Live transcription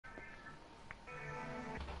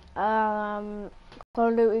Call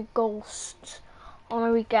of Duty Ghosts on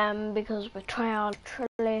a weekend because we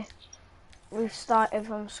literally restarted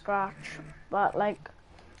from scratch. But like,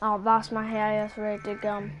 oh, that's my highest rated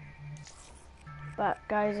gun. But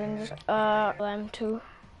guys, and just them two.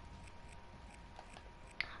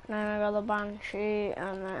 And then I got the Banshee,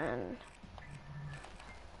 and then.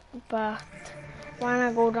 But when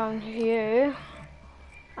I go down here,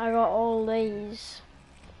 I got all these.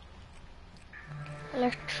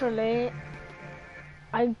 Literally,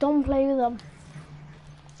 I don't play with them.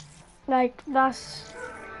 Like,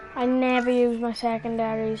 I never use my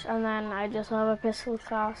secondaries, and then I just have a pistol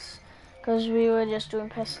class. Because we were just doing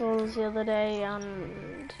pistols the other day,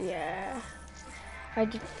 and yeah. I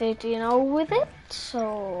did 13-0 with it,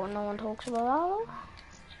 so no one talks about that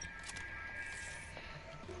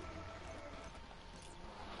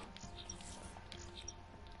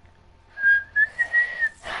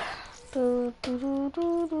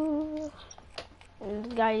though. And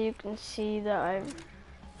the guy, you can see that I've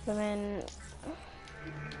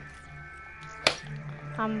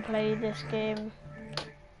haven't played this game.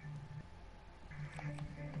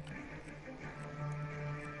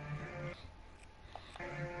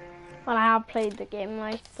 Well, I have played the game,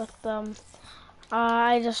 like, but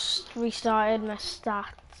I just restarted my stats,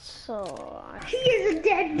 so. He is a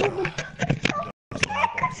dead woman.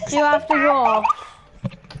 Do you have to go off?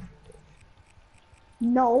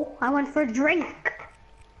 No, I went for a drink.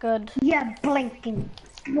 Good. Yeah, blinking.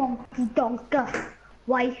 Wonky donker.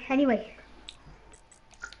 Why, anyway?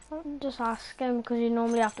 I'm just asking because you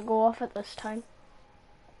normally have to go off at this time.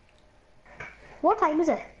 What time is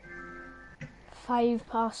it?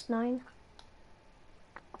 9:05.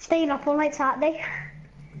 Staying up all night Saturday.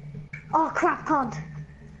 Oh crap, can't.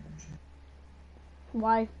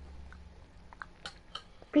 Why?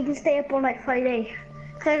 We can stay up all night Friday.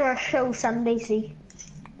 Cause I got a show Sunday, see.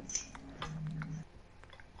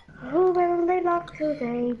 Who will they lock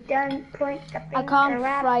today? Don't point the finger I can't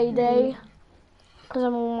at Friday me. because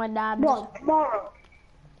I'm with my dad. What, tomorrow?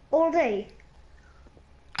 All day?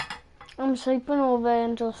 I'm sleeping over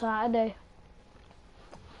until Saturday.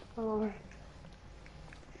 Oh.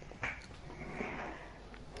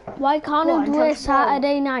 Why can't What, you do until it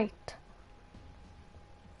Saturday night?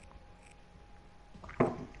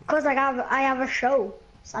 Cause I have a show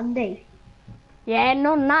Sunday. Yeah,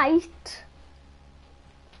 no night.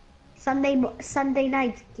 Sunday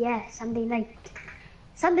night. Yeah, Sunday night.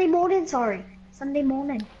 Sunday morning, sorry. Sunday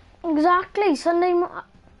morning. Exactly, Saturday or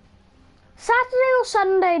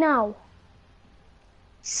Sunday now?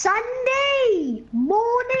 Sunday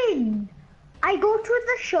morning. I go to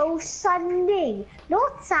the show Sunday,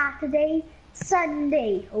 not Saturday.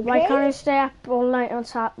 Sunday. Okay. Why can't you stay up all night on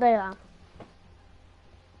Saturday then?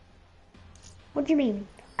 What do you mean?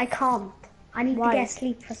 I can't. I need Why? to get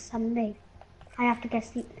sleep for Sunday. I have to get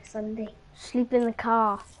sleep for Sunday. Sleep in the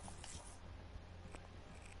car.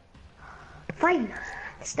 Fine.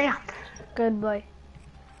 Stay up. Good boy.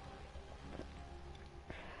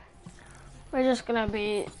 We're just gonna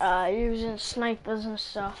be using snipers and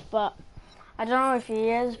stuff, but I don't know if he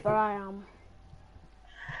is, but I am.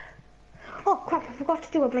 Oh crap, I forgot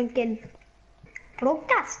to do a blinking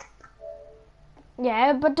broadcast.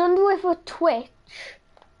 Yeah, but don't do it for Twitch.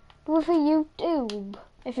 Do it for YouTube,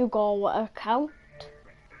 if you got an account.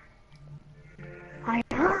 I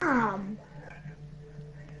am.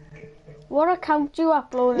 What account do you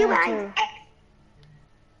upload You it guys.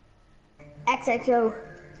 to? XXO.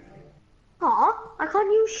 Aw, I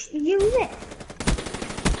can't use it.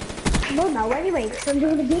 No, anyway, because I'm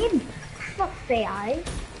doing the game. Fuck AI.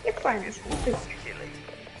 Your friends.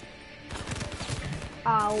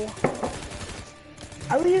 Ow.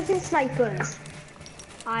 Are we using snipers?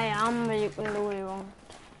 I am, but you can do what you want.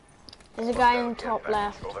 There's a guy in the top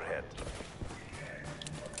left.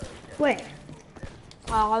 Where?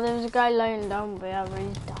 Oh, there's a guy lying down, but yeah,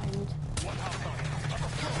 he's died.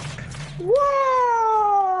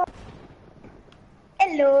 Whoa!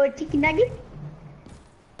 Hello, chicken nugget.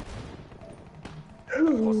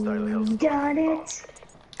 Who done it?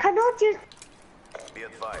 Cannot you? Be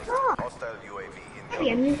advised, Ah. hostile UAV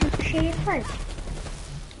Maybe I'm in using the shade first.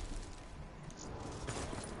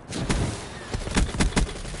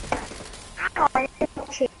 Oh, I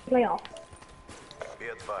didn't shade play off. Be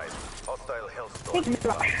advised, hostile Big hellstorm.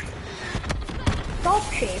 flush.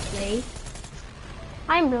 Stop shade play.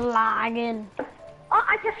 I'm lagging. Oh,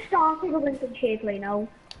 I just started with some shade play now.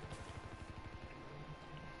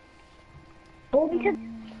 Go to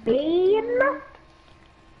Spain.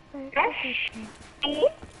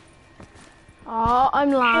 Oh,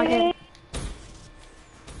 I'm lagging.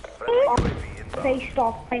 Friendly UAV play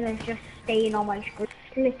stockpile is just staying on my screen.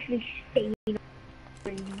 It's literally staying on my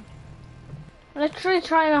screen. Literally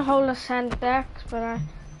trying to hold a Sentex, but I'm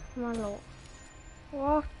a low.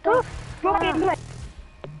 What the fuck? God,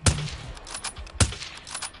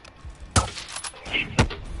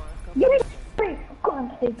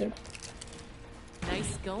 I'm stupid.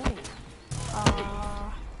 Nice going.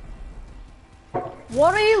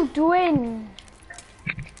 What are you doing?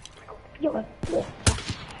 Yo, what the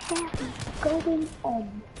hell is going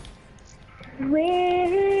on?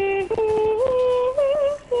 Where?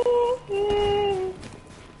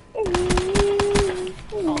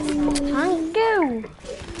 Thank you.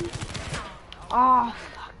 Oh,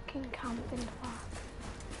 fucking camping twat.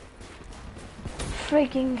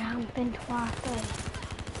 Freaking camping twat.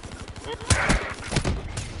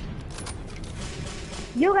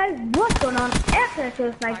 Yo guys, what's going on?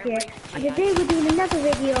 Extra Night here, and today we're doing another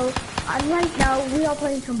video. And right now we are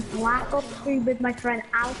playing some Black Ops 3 with my friend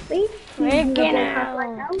Alfie. Freaking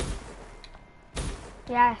right now.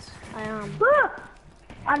 Yes, I am.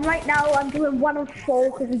 And right now I'm doing 1 of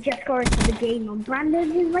 4 because we just got into the game. And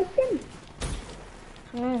Brandon is right in.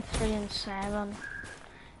 I'm doing 3 and 7.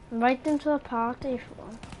 Invite them to the party if you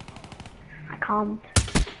want. I can't.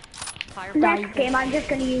 Fire Next game I'm just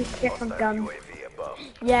gonna use different guns. UAV above.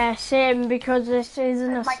 Yeah, same, because this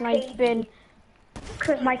isn't a My sniping.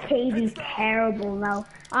 Because my KD's terrible now.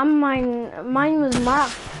 And mine was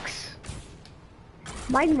max.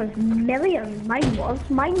 Mine was millions. Mine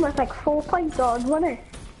was like 4 point dodge, wasn't it?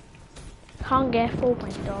 Can't get 4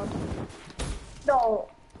 point dodge. No,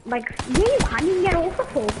 like, yeah, you can get over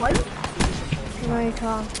 4 points. No, you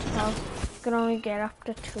can't. No, you can only get up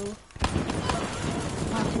to 2.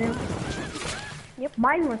 Yep.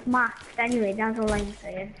 Mine was maxed anyway, that's all I'm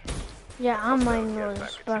saying. Yeah, and mine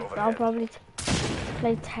was, but I'll probably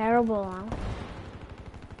play terrible now.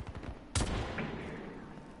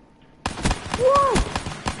 Whoa!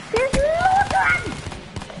 There's loads of them!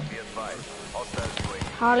 Be advised. Hostile UAV.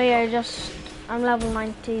 Harley, I'm level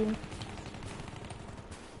 19.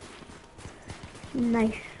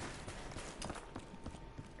 Nice.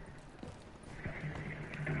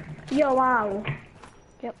 Yo, wow.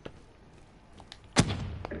 Yep.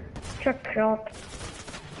 Trick shot.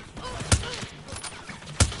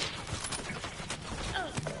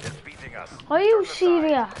 It's beating us. Are you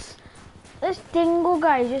serious? This dingo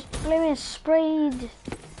guy just blaming sprayed.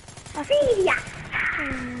 Serious!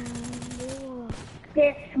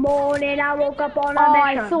 This morning I woke up on a Oh,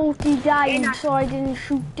 mission. I thought he died, And so I didn't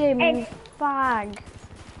shoot him. And- Fag.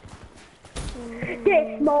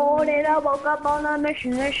 This morning I woke up on a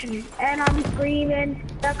mission, and I'm screaming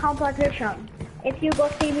the competition. If you go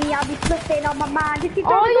see me, I'll be twisting on my mind. If you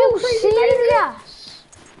don't Are go you crazy, serious?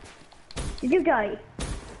 did you die?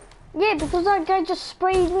 Yeah, because that guy just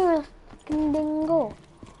sprayed me with fucking dingo.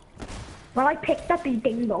 Well, I picked up his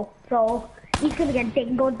dingo, so he's gonna get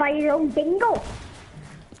dingoed by his own dingo.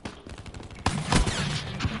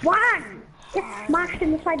 One! Get smashed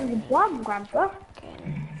in the side of the bomb, Grandpa.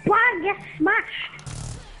 One, get smashed!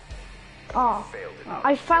 Oh, Failed it.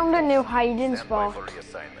 I found a new hiding Stand by spot. for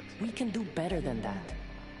reassignment. We can do better than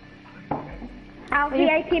that. Alfie,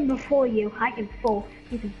 I came before you. I can fall.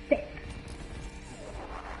 You can fit.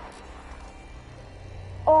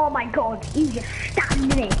 Oh my god, you just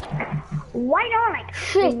stabbed me. Why not? Like,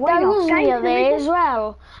 Shit, why that not? was Guys, near the there reason- as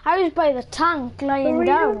well. I was by the tank lying reason-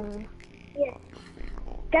 down. Yeah.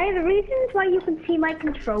 Guys, the reasons why you can see my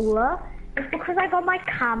controller is because I got my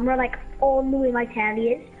camera like on the way my telly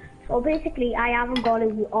is. So basically, I haven't got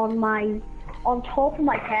it on top of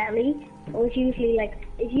my telly. So it's usually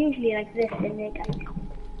like this in there, guys.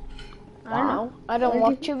 I don't know. I don't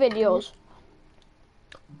watch your videos.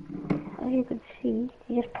 As you can see,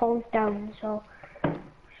 it just pulls down. So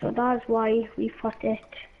that's why we put it.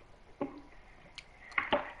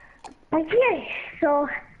 But yeah, so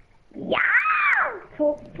yeah.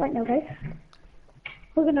 So right now, guys,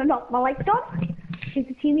 we're gonna knock my lights off. So you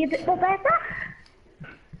can see me a bit more better.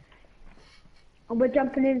 And we're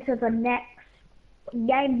jumping into the next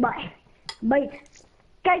game, Wait,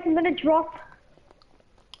 guys, I'm gonna drop.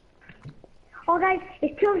 Oh, guys,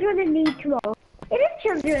 it's Children in Need tomorrow. It is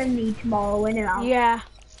Children in Need tomorrow, isn't it? Yeah.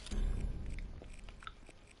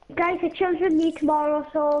 Guys, it's Children in Need tomorrow,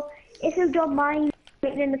 so if you don't mind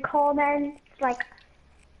writing in the comments, like,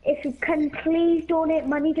 if you can please donate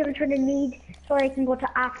money to Children in Need so I can go to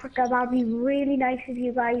Africa, that'd be really nice of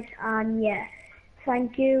you guys. And yeah,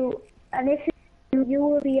 thank you. And if you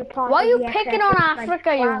will be a part Why are of you the picking SS, on like,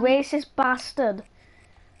 Africa, you plan. racist bastard?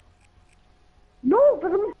 No,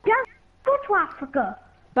 but I'm just go to Africa.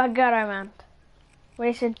 Bugger, I meant.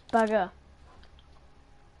 Racist bugger.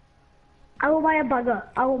 I want my bugger.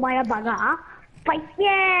 I want my bugger. Fight,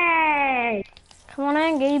 yay! Come on,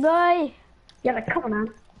 Angie boy. You're like, come on, man.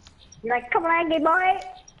 You're like, come on, angry boy.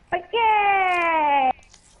 Fight, yay!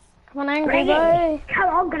 Come on, Angry Bring boy. it. Come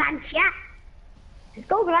on, Grancia. Let's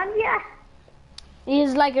go, Grancia.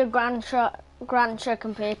 He's like a grandshot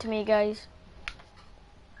compared to me, guys.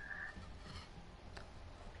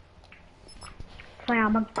 I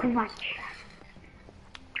am a Grancia.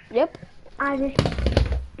 Yep. I just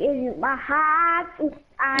give you my heart.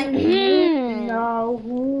 I know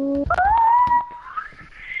who.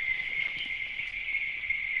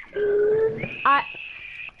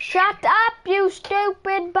 Shut up, you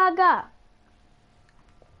stupid bugger.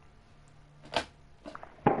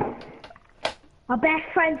 My best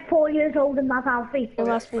friend's 4 years old and that's Alfie. It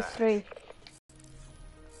must be 3.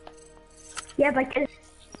 Yeah, but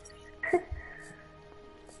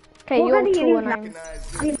Okay, What you're kind of 2 and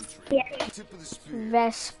use I'm yeah.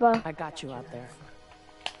 Vespa. I got you out there.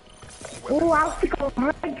 Oh, Alfie got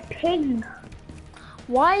red ping.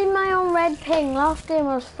 Why am I on red ping? Last game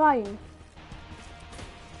was fine.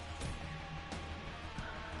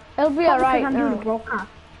 It'll be alright I'm doing a now. broadcast.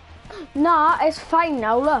 Nah, it's fine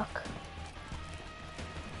now, look.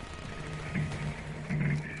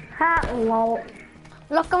 Hello.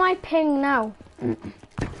 Look at my ping now.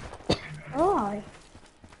 Oh,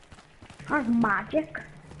 that's magic.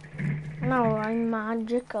 No, I'm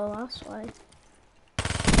magical, that's why.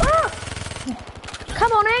 Ah!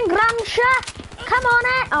 Come on in, Gransha! Come on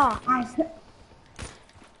in! Oh,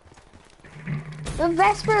 the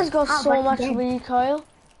Vespa has got Oh, so but much then- recoil.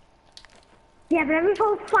 Yeah, but every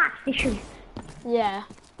so fast they shoot. Yeah.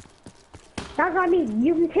 That's what I mean.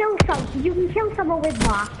 You can kill someone with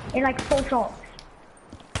that in like 4 shots.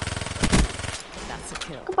 That's a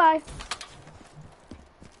kill. Goodbye.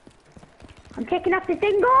 I'm taking up the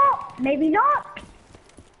dingo. Maybe not.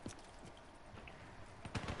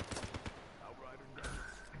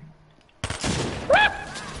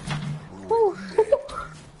 Woo.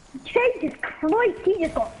 Jesus Christ, he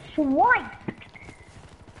just got swiped.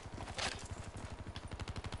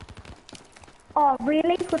 Oh,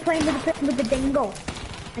 really? We're playing with the dingo.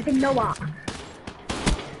 I didn't know that.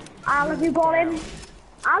 Al, have you got him?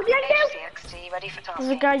 Al, behind you! CXT ready for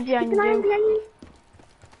There's a guy behind Keep an eye on you. behind you.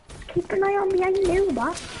 Keep an eye on behind you,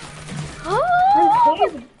 but Oh! I'm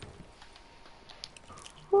scared.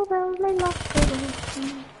 Oh, well, my lost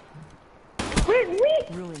Wait.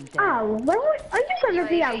 Ruined dead. Oh, well, are you gonna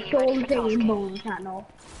be outdoorsy in Bone Channel?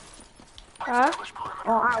 Huh?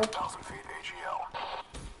 Oh, ow.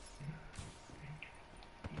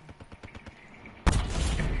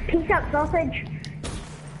 Peace out, sausage.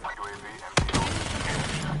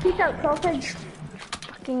 Peace out, sausage.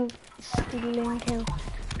 Fucking stealing kill.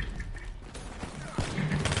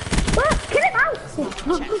 Ah, kill him out!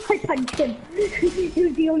 I punched him. It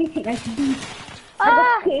was the only thing I could do. I Ah!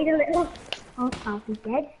 got scared a little. Oh, Alfie's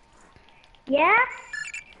dead. Yeah?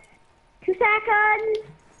 2 seconds.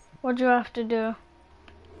 What do you have to do?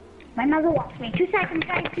 My mother watched me. 2 seconds,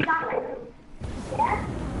 guys. You got it. Yeah?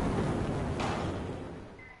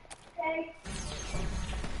 Okay.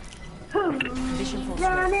 Mission full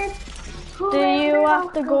Run it. Do you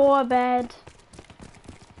have to go to bed?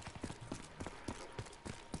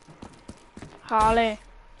 Harley.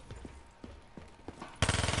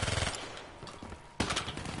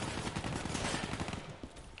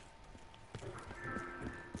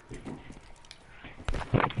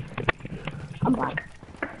 I'm back.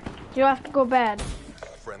 Do you have to go to bed?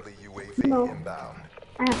 Friendly UAV No. inbound.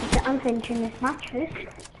 I'm finishing this match first.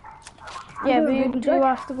 I'm Yeah, but doing you really do good.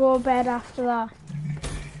 have to go to bed after that.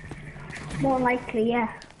 More likely, yeah.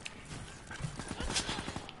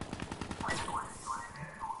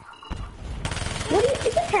 What is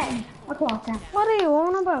it? 10 o'clock then? What are you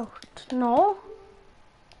on about? No.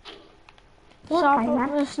 What So, time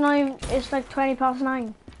then? it's not even, it's like 20 past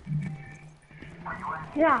 9.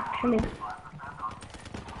 Yeah, actually.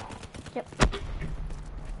 Yep.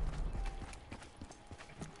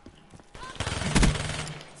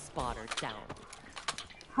 Spotter down.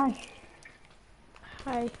 Hi.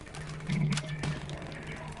 Hi.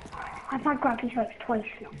 I've had gravity strikes twice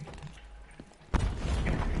now.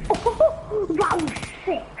 Oh, that was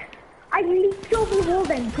sick. I leaped over the wall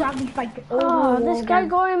then gravity spiked over Oh, the wall this guy then.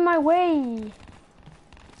 got in my way.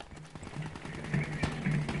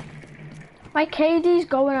 My KD's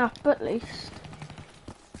going up at least.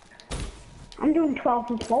 I'm doing 12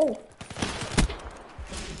 and 12.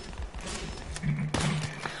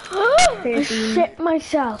 I 13, shit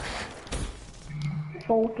myself.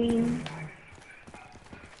 14.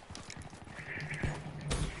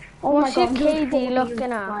 Oh What's my your God, I'm doing KD 14 looking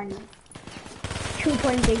and at? 5.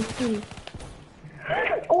 2.83.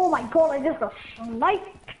 Oh my god, I just got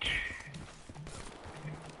sniped.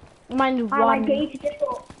 Mine's I like one. to just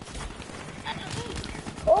go.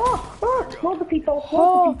 Oh, loads of people, loads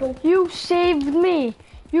Oh, of people. you saved me.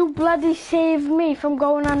 You bloody saved me from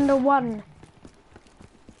going under one.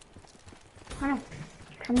 I know.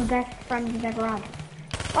 I'm the best friend you've ever had.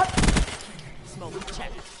 What? Smoke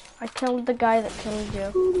check. I killed the guy that killed you.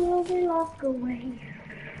 Who will they lock away?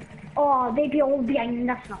 Oh, they be all behind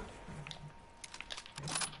us now.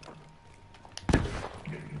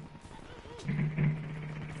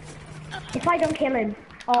 If I don't kill him,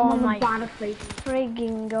 Oh I'm on my the banner place.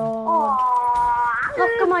 frigging god. Oh,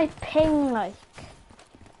 Look at my ping, like.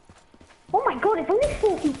 oh my god, it's only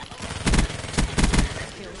 40.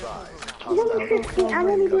 It's only 15. I'm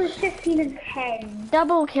only doing 15 and 10.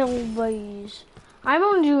 Double kill, boys. I'm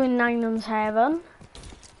only doing 9 and 7.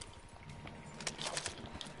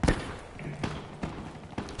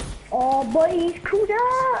 Oh, boys,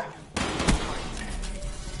 Kuda!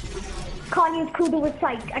 Can't use Kuda with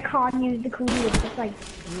sight. I can't use the Kuda with the sight.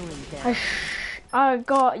 Ruined them. I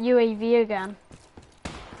got UAV again.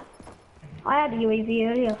 I had a UAV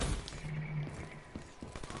earlier.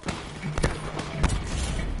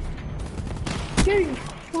 Jesus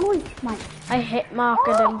Christ, man. I hit marked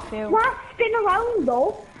him, Phil. Last spin around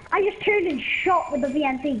though, I just turned and shot with the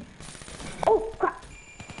VNC. Oh crap.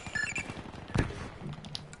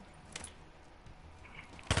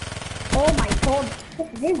 Oh my god,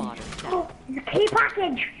 what is this? Oh, it's a key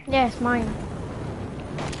package! Yes, mine.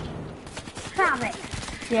 Damn it.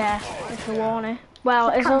 Yeah, if you want it. Well,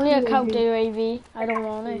 it's only a counter UAV. I don't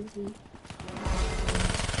want it.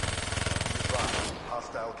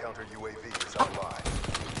 Hostile counter UAV is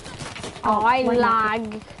online. Oh, I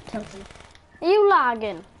lag. Are you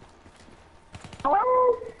lagging?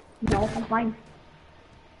 Oh, no, I'm fine.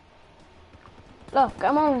 Look,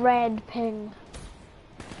 I'm on red ping.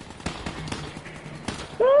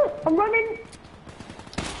 I'm running.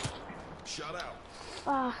 Shut out.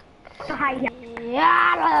 Fuck. Hi, yeah.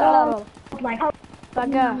 Yeah. Like,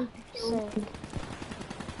 Bugger. Sick.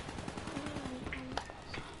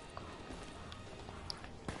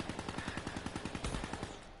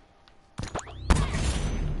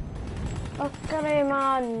 Look at him,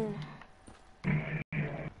 man.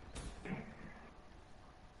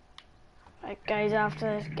 Right, guys,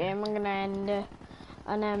 after this game, I'm gonna end it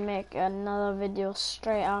and then make another video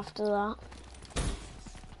straight after that.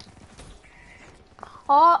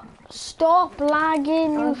 Oh, stop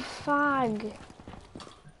lagging, you fag.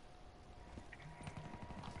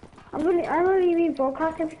 I'm only been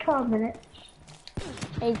broadcasting for 12 minutes.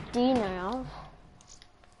 18 now.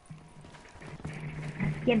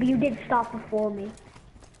 Yeah, but you did stop before me.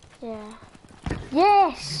 Yeah.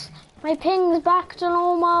 Yes! My ping's back to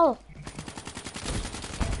normal.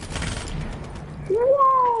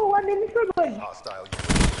 Whoa, I'm in the one. Hostile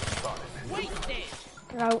UAV spotted.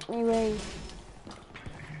 Get out my way.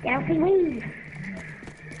 Get out the way.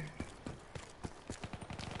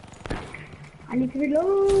 I need to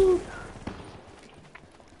reload.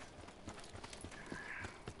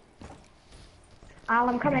 Al,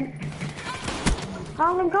 I'm coming.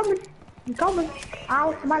 Al, I'm coming. I'm coming.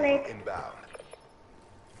 Al, to my leg. Inbound.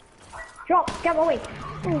 Drop, get away.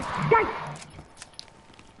 Die.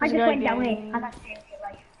 I He's just gonna went be down in- here. And I saved your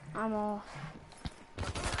life. I'm off.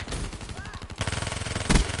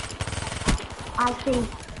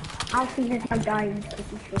 I'll see this guy dying.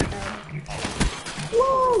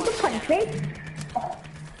 Whoa, good punch, mate. Oh.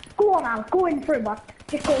 Go on, Al. Go in for it, but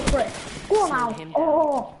just go for it. Go on, Al.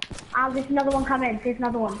 Oh, Al, there's another one coming. There's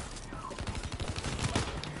another one.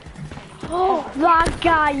 Oh, that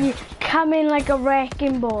guy coming like a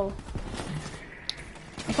wrecking ball.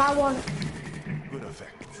 If I want, Good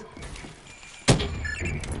effect.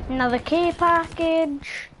 Another key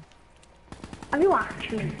package. have you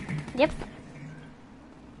actually? Yep.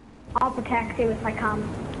 I'll protect you if I can.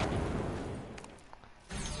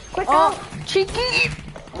 Quick, Oh, Al. cheeky.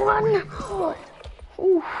 Run.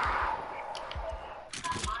 Oof.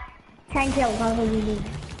 10 kills, that's all you need.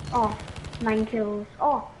 Oh, 9 kills.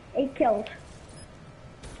 Oh, 8 kills.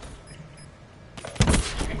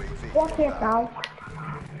 UAV What's this, Al?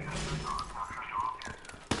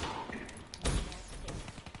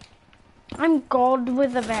 I'm God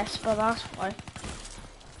with the Vespa, that's why.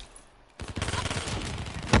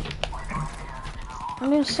 I'm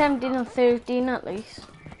doing 17 and 13 at least.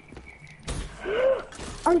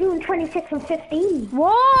 I'm doing 26 and 15.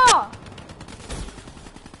 What?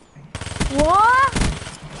 What?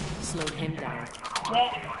 Slowed him down.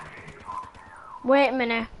 Wait a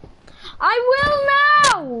minute.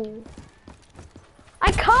 I will now!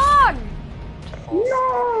 I can't!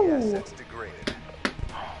 No! assets degraded.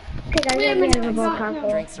 Okay, guys, Wait a at the end of minute, the I'm back broadcast. now.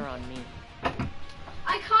 Drinks are on me.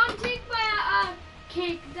 I can't take my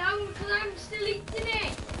cake down because I'm still eating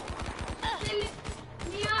it. Still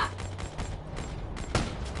me up.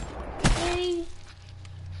 Hey.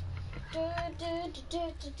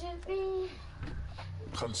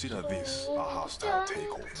 Consider this a hostile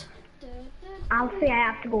takeover. Alfie, I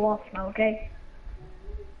have to go off now, okay?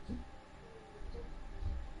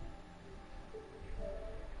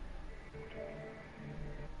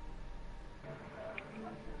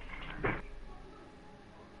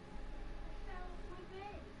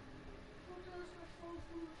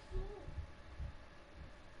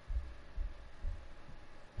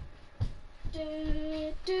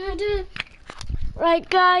 Right,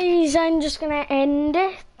 guys, I'm just gonna end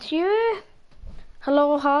it here.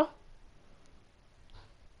 Hello,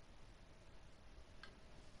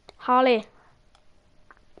 Holly.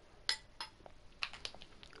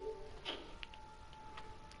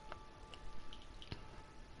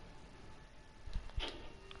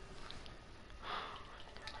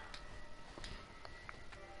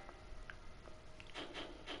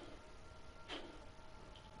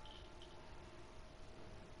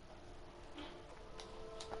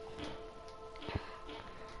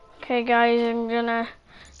 Okay, guys, I'm gonna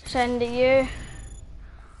send it you.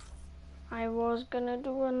 I was gonna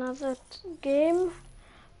do another game,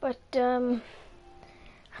 but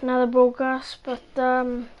another broadcast, but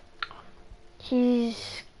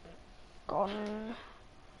he's gone.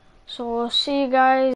 So see you guys.